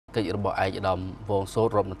កិច្ចរបស់ឯកឧត្តមវងសូត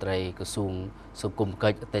រដ្ឋមន្ត្រីក្រសួងសង្គមកិ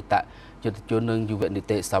ច្ចអតីតយុទ្ធជននិងយុវនី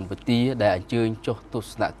តិសម្បទាដែលអញ្ជើញចុះទស្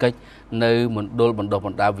សនកិច្ចនៅមណ្ឌលបណ្ដុះប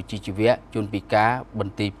ណ្ដាលវិជ្ជាជីវៈជនពិការប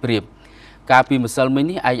ន្ទាយព្រាបកាលពីម្សិលមិញ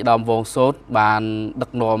នេះឯកឧត្តមវងសូតបានដឹ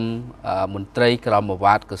កនាំមន្ត្រីក្រមអា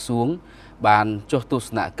វ៉ាតក្រសួងបានចុះទស្ស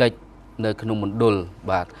នកិច្ចនៅក្នុងមណ្ឌល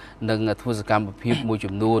បាទនិងធ្វើសកម្មភាពមួយ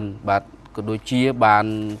ចំនួនបាទក៏ដូចជាបាន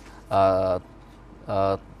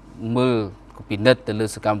មើលពិនិត្យទៅលើ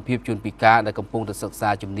សកម្មភាពជនពិការដែលកំពុងតែសិក្សា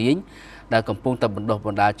ជំនាញដែលកំពុងតែបណ្ដុះប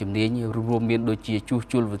ណ្ដាលជំនាញរួមមានដូចជាជួស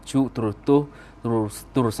ជុលវិទ្យុទូរទស្សន៍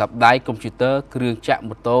ទូរស័ព្ទដៃកុំព្យូទ័រគ្រឿងចក្រ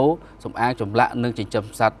ម៉ូតូសម្អាងចម្លាក់និងចិញ្ចឹម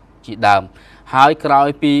សត្វជាដើមហើយក្រោយ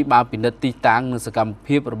ពីបានពិនិត្យទីតាំងនិងសកម្ម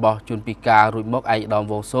ភាពរបស់ជនពិការរួចមកឯកឧត្តម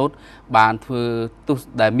វងសូតបានធ្វើ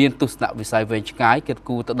ដែលមានទស្សនវិស័យវែងឆ្ងាយគិត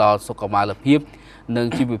គូរទៅដល់សុខុមាលភាពនិង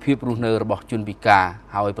ជីវភាពរស់នៅរបស់ជនពិការ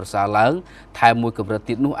ហើយប្រសើរឡើងថែមមួយកម្រិត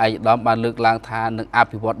ទៀតនោះឯកឧត្តមបានលើកឡើងថានឹងអ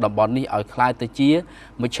ភិវឌ្ឍតំបន់នេះឲ្យคล้ายទៅជា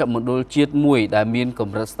មជ្ឈមណ្ឌលជាតិមួយដែលមានក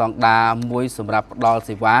ម្រិតស្តង់ដារមួយសម្រាប់ផ្ដល់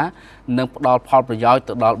សេវានិងផ្ដល់ផលប្រយោជន៍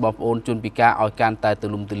ទៅដល់បងប្អូនជនពិការឲ្យកាន់តែទូ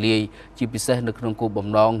លំទូលាយជាពិសេសនៅក្នុងគោលបំ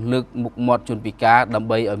ណងលើកមុខមាត់ជនពិការដើម្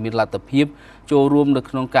បីឲ្យមានលទ្ធភាពចូលរួមនៅ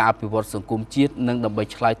ក្នុងការអភិវឌ្ឍសង្គមជាតិនិងដើម្បី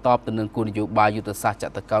ឆ្លើយតបទៅនឹងគោលនយោបាយយុទ្ធសាស្ត្រច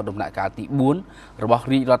តុកោណដំណាក់កាលទី4របស់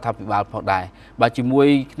រាជរដ្ឋាភិបាលផងដែរបាទជាមួយ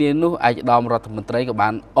គ្នានោះឯកឧត្តមរដ្ឋមន្ត្រីក៏បា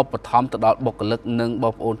នឧបត្ថម្ភទៅដល់បុគ្គលិកនិងប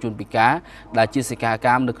ងប្អូនជនពិការដែលជាសិក្ខា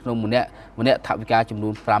កាមនៅក្នុងម្នាក់ថវិកាចំនួ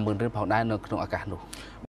ន 50,000 រៀលផងដែរនៅក្នុងឱកាសនោះ